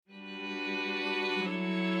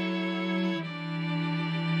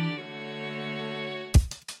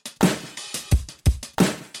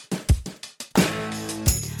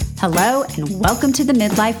Hello and welcome to the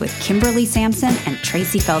Midlife with Kimberly Sampson and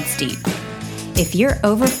Tracy Feldstein. If you're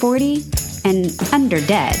over 40 and under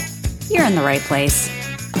dead, you're in the right place.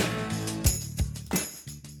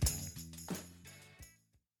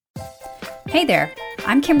 Hey there,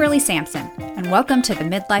 I'm Kimberly Sampson, and welcome to the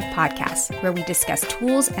Midlife Podcast, where we discuss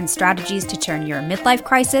tools and strategies to turn your midlife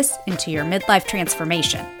crisis into your midlife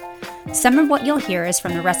transformation. Some of what you'll hear is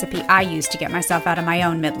from the recipe I use to get myself out of my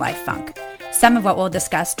own midlife funk. Some of what we'll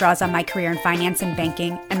discuss draws on my career in finance and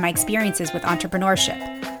banking and my experiences with entrepreneurship.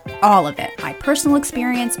 All of it, my personal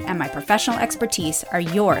experience and my professional expertise, are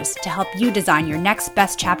yours to help you design your next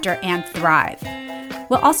best chapter and thrive.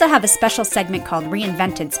 We'll also have a special segment called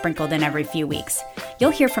Reinvented sprinkled in every few weeks.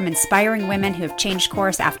 You'll hear from inspiring women who have changed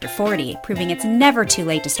course after 40, proving it's never too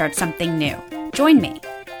late to start something new. Join me.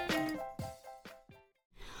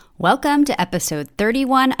 Welcome to episode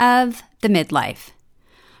 31 of The Midlife.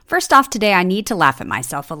 First off, today I need to laugh at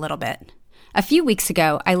myself a little bit. A few weeks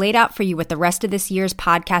ago, I laid out for you what the rest of this year's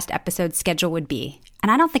podcast episode schedule would be,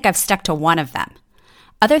 and I don't think I've stuck to one of them.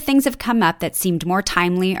 Other things have come up that seemed more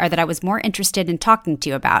timely or that I was more interested in talking to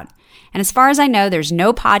you about. And as far as I know, there's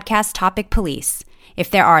no podcast topic police.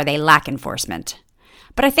 If there are, they lack enforcement.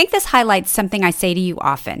 But I think this highlights something I say to you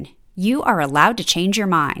often. You are allowed to change your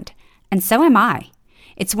mind. And so am I.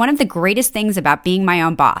 It's one of the greatest things about being my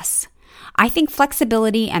own boss. I think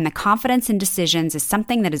flexibility and the confidence in decisions is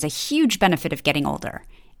something that is a huge benefit of getting older,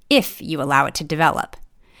 if you allow it to develop.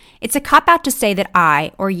 It's a cop-out to say that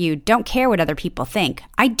I, or you, don't care what other people think.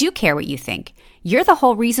 I do care what you think. You're the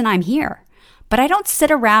whole reason I'm here. But I don't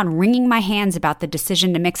sit around wringing my hands about the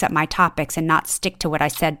decision to mix up my topics and not stick to what I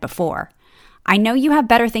said before. I know you have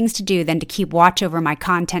better things to do than to keep watch over my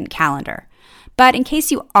content calendar. But in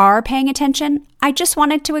case you are paying attention, I just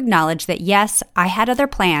wanted to acknowledge that yes, I had other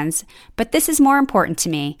plans, but this is more important to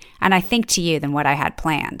me, and I think to you than what I had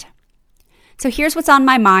planned. So here's what's on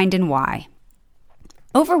my mind and why.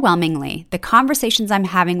 Overwhelmingly, the conversations I'm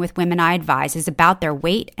having with women I advise is about their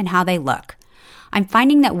weight and how they look. I'm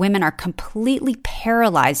finding that women are completely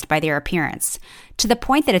paralyzed by their appearance, to the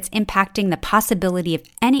point that it's impacting the possibility of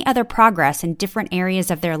any other progress in different areas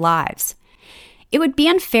of their lives. It would be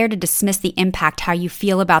unfair to dismiss the impact how you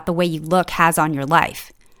feel about the way you look has on your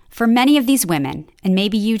life. For many of these women, and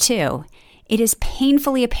maybe you too, it is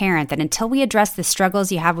painfully apparent that until we address the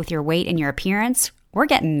struggles you have with your weight and your appearance, we're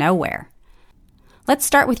getting nowhere. Let's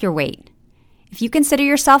start with your weight. If you consider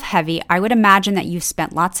yourself heavy, I would imagine that you've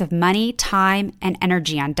spent lots of money, time, and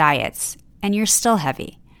energy on diets, and you're still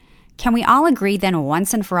heavy. Can we all agree then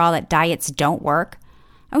once and for all that diets don't work?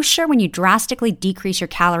 Oh, sure, when you drastically decrease your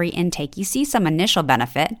calorie intake, you see some initial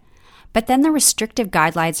benefit, but then the restrictive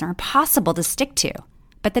guidelines are impossible to stick to.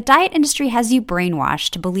 But the diet industry has you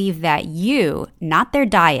brainwashed to believe that you, not their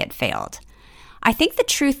diet, failed. I think the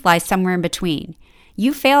truth lies somewhere in between.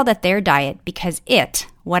 You failed at their diet because it,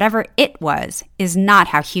 whatever it was, is not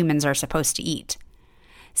how humans are supposed to eat.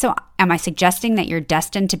 So am I suggesting that you're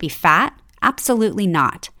destined to be fat? Absolutely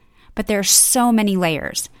not. But there are so many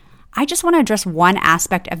layers. I just want to address one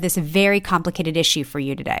aspect of this very complicated issue for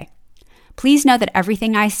you today. Please know that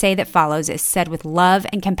everything I say that follows is said with love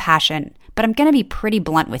and compassion, but I'm going to be pretty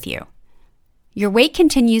blunt with you. Your weight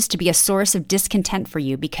continues to be a source of discontent for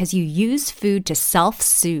you because you use food to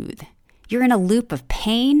self-soothe. You're in a loop of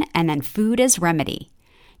pain and then food as remedy.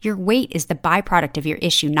 Your weight is the byproduct of your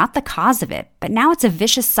issue, not the cause of it, but now it's a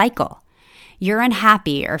vicious cycle. You're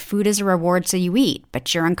unhappy or food is a reward so you eat,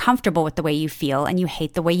 but you're uncomfortable with the way you feel and you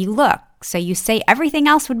hate the way you look. So you say everything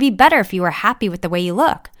else would be better if you were happy with the way you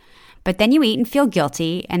look. But then you eat and feel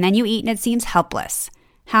guilty, and then you eat and it seems helpless.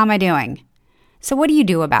 How am I doing? So what do you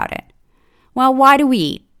do about it? Well, why do we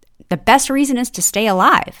eat? The best reason is to stay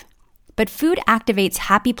alive. But food activates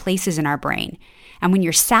happy places in our brain. And when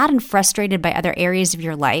you're sad and frustrated by other areas of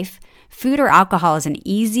your life, food or alcohol is an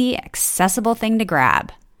easy, accessible thing to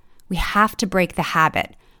grab. We have to break the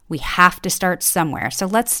habit. We have to start somewhere. So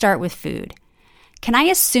let's start with food. Can I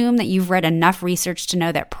assume that you've read enough research to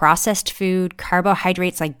know that processed food,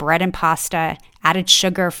 carbohydrates like bread and pasta, added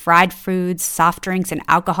sugar, fried foods, soft drinks, and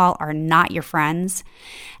alcohol are not your friends?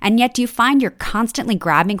 And yet do you find you're constantly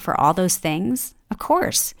grabbing for all those things? Of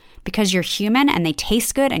course, because you're human and they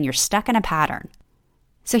taste good and you're stuck in a pattern.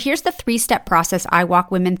 So here's the 3-step process I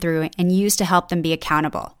walk women through and use to help them be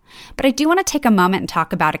accountable. But I do want to take a moment and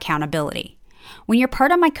talk about accountability. When you're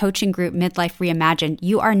part of my coaching group, Midlife Reimagined,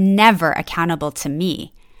 you are never accountable to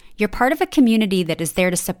me. You're part of a community that is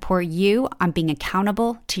there to support you on being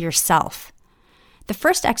accountable to yourself. The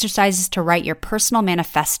first exercise is to write your personal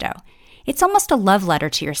manifesto. It's almost a love letter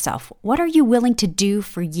to yourself. What are you willing to do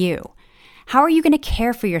for you? How are you going to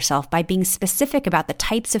care for yourself by being specific about the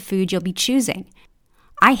types of food you'll be choosing?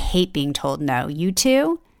 I hate being told no, you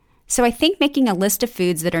too? So I think making a list of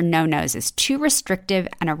foods that are no-nos is too restrictive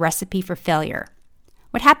and a recipe for failure.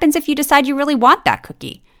 What happens if you decide you really want that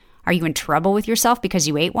cookie? Are you in trouble with yourself because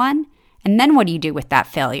you ate one? And then what do you do with that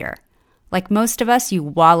failure? Like most of us, you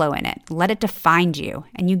wallow in it, let it define you,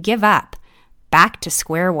 and you give up. Back to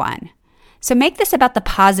square one. So make this about the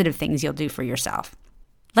positive things you'll do for yourself.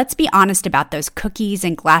 Let's be honest about those cookies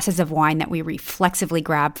and glasses of wine that we reflexively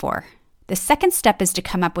grab for. The second step is to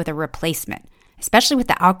come up with a replacement. Especially with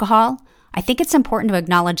the alcohol, I think it's important to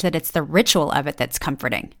acknowledge that it's the ritual of it that's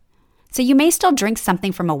comforting. So you may still drink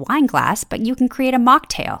something from a wine glass, but you can create a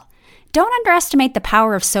mocktail. Don't underestimate the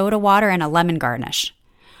power of soda water and a lemon garnish.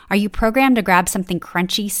 Are you programmed to grab something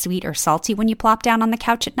crunchy, sweet, or salty when you plop down on the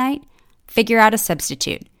couch at night? Figure out a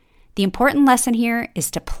substitute. The important lesson here is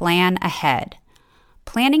to plan ahead.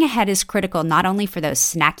 Planning ahead is critical not only for those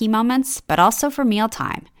snacky moments, but also for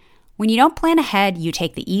mealtime. When you don't plan ahead, you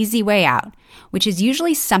take the easy way out, which is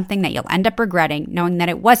usually something that you'll end up regretting, knowing that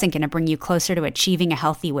it wasn't going to bring you closer to achieving a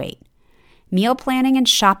healthy weight. Meal planning and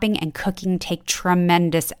shopping and cooking take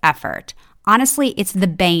tremendous effort. Honestly, it's the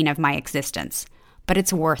bane of my existence, but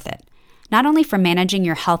it's worth it. Not only for managing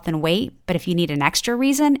your health and weight, but if you need an extra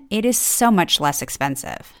reason, it is so much less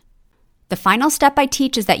expensive. The final step I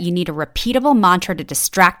teach is that you need a repeatable mantra to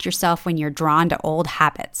distract yourself when you're drawn to old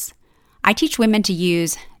habits. I teach women to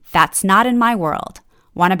use, "That's not in my world."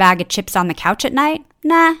 Want a bag of chips on the couch at night?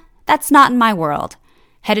 Nah, that's not in my world.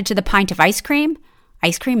 Headed to the pint of ice cream?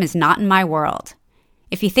 Ice cream is not in my world.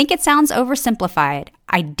 If you think it sounds oversimplified,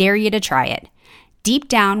 I dare you to try it. Deep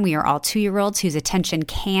down, we are all 2-year-olds whose attention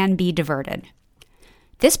can be diverted.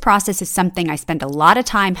 This process is something I spend a lot of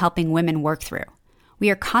time helping women work through. We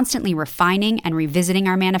are constantly refining and revisiting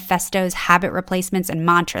our manifestos, habit replacements, and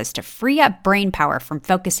mantras to free up brain power from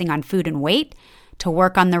focusing on food and weight to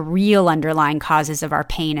work on the real underlying causes of our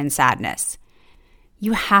pain and sadness.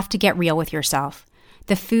 You have to get real with yourself.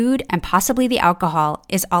 The food and possibly the alcohol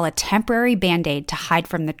is all a temporary band-aid to hide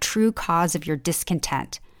from the true cause of your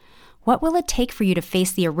discontent. What will it take for you to face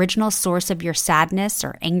the original source of your sadness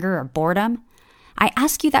or anger or boredom? I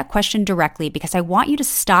ask you that question directly because I want you to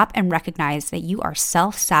stop and recognize that you are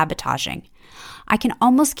self-sabotaging. I can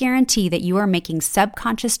almost guarantee that you are making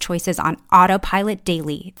subconscious choices on autopilot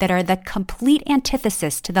daily that are the complete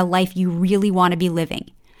antithesis to the life you really want to be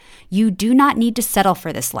living. You do not need to settle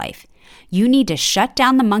for this life. You need to shut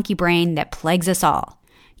down the monkey brain that plagues us all.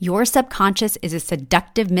 Your subconscious is a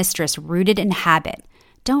seductive mistress rooted in habit.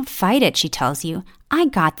 Don't fight it, she tells you. I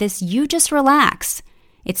got this, you just relax.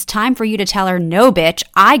 It's time for you to tell her, no bitch,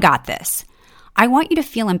 I got this. I want you to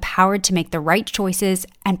feel empowered to make the right choices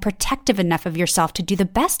and protective enough of yourself to do the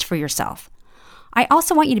best for yourself. I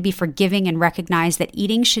also want you to be forgiving and recognize that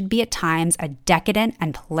eating should be at times a decadent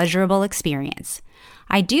and pleasurable experience.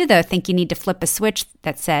 I do, though, think you need to flip a switch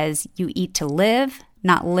that says you eat to live,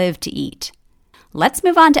 not live to eat. Let's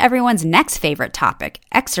move on to everyone's next favorite topic,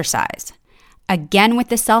 exercise. Again with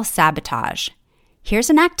the self-sabotage.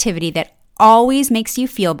 Here's an activity that always makes you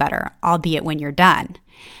feel better, albeit when you're done.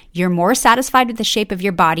 You're more satisfied with the shape of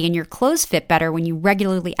your body and your clothes fit better when you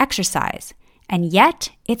regularly exercise. And yet,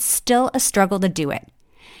 it's still a struggle to do it.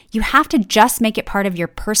 You have to just make it part of your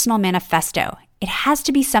personal manifesto. It has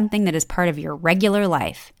to be something that is part of your regular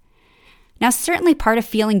life. Now, certainly part of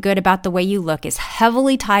feeling good about the way you look is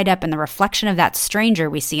heavily tied up in the reflection of that stranger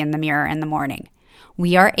we see in the mirror in the morning.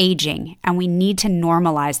 We are aging, and we need to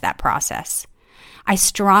normalize that process. I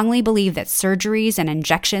strongly believe that surgeries and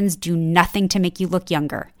injections do nothing to make you look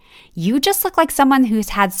younger. You just look like someone who's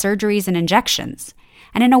had surgeries and injections.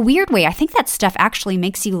 And in a weird way, I think that stuff actually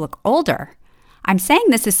makes you look older. I'm saying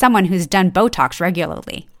this as someone who's done Botox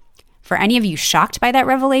regularly. For any of you shocked by that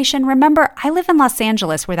revelation, remember, I live in Los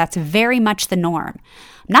Angeles where that's very much the norm.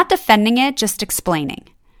 I'm not defending it, just explaining.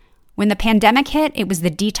 When the pandemic hit, it was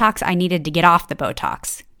the detox I needed to get off the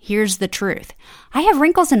Botox. Here's the truth. I have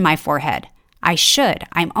wrinkles in my forehead. I should.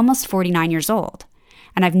 I'm almost 49 years old.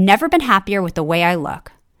 And I've never been happier with the way I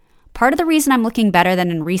look. Part of the reason I'm looking better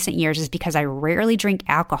than in recent years is because I rarely drink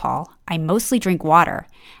alcohol. I mostly drink water.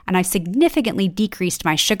 And I've significantly decreased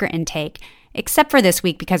my sugar intake, except for this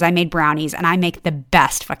week because I made brownies and I make the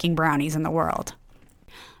best fucking brownies in the world.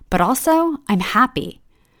 But also, I'm happy.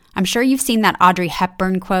 I'm sure you've seen that Audrey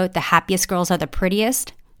Hepburn quote, "The happiest girls are the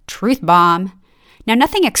prettiest." Truth bomb. Now,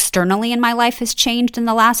 nothing externally in my life has changed in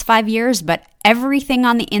the last 5 years, but everything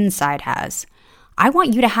on the inside has. I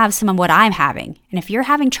want you to have some of what I'm having, and if you're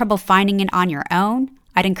having trouble finding it on your own,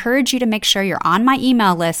 I'd encourage you to make sure you're on my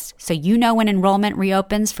email list so you know when enrollment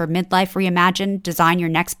reopens for Midlife Reimagined, Design Your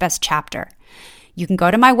Next Best Chapter. You can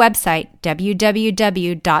go to my website,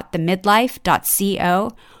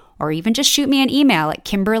 www.themidlife.co, or even just shoot me an email at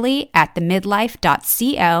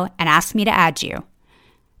kimberly@themidlife.co and ask me to add you.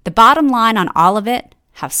 The bottom line on all of it,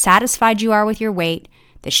 how satisfied you are with your weight,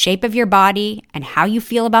 the shape of your body, and how you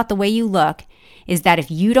feel about the way you look, is that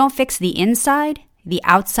if you don't fix the inside, the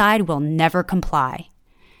outside will never comply.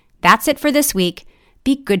 That's it for this week.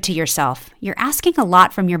 Be good to yourself. You're asking a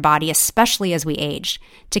lot from your body, especially as we age,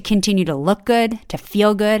 to continue to look good, to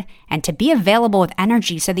feel good, and to be available with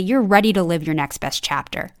energy so that you're ready to live your next best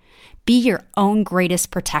chapter. Be your own greatest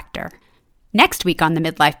protector. Next week on the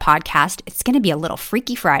Midlife Podcast, it's going to be a little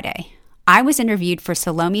Freaky Friday. I was interviewed for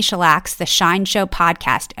Salome Shalak's The Shine Show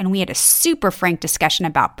podcast, and we had a super frank discussion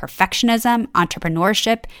about perfectionism,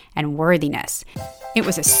 entrepreneurship, and worthiness. It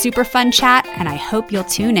was a super fun chat, and I hope you'll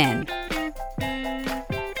tune in.